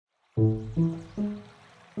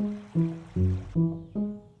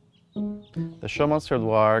The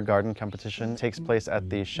Chaumont-sur-Loire garden competition takes place at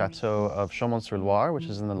the Chateau of Chaumont-sur-Loire, which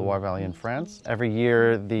is in the Loire Valley in France. Every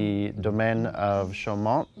year, the Domaine of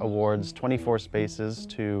Chaumont awards 24 spaces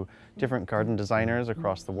to different garden designers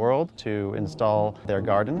across the world to install their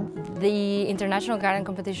garden. The International Garden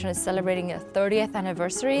Competition is celebrating its 30th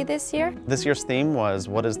anniversary this year. This year's theme was,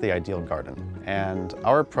 what is the ideal garden? And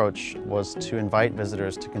our approach was to invite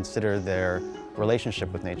visitors to consider their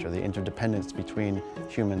relationship with nature, the interdependence between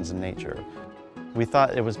humans and nature. We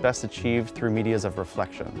thought it was best achieved through medias of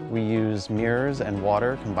reflection. We use mirrors and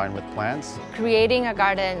water combined with plants. Creating a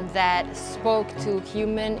garden that spoke to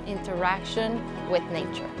human interaction with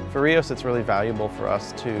nature. For RIOS, it's really valuable for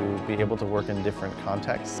us to be able to work in different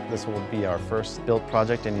contexts. This will be our first built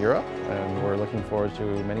project in Europe, and we're looking forward to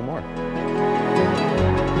many more.